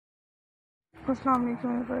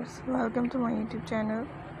Assalamualaikum viewers, welcome to my YouTube channel.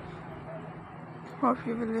 Hope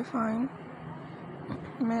you will be fine.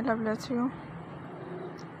 May Allah bless you.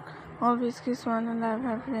 Always keep smile and laugh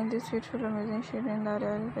happily in this beautiful amazing shade, and the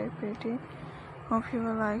area is very pretty. Hope you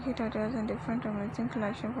will like it. It has a different amazing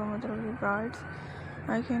collection for mother of the brides.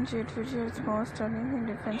 I can share it with you. It's more stunning in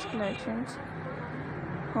different collections.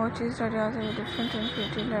 All these areas are different and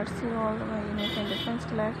pretty. Let's see all the unique and different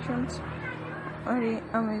collections. Very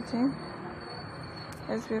amazing.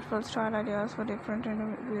 It's beautiful style ideas for different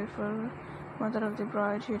and beautiful mother of the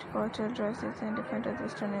bride, sheath, coattail dresses, and different other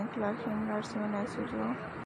stunning collection. Let's see my next video.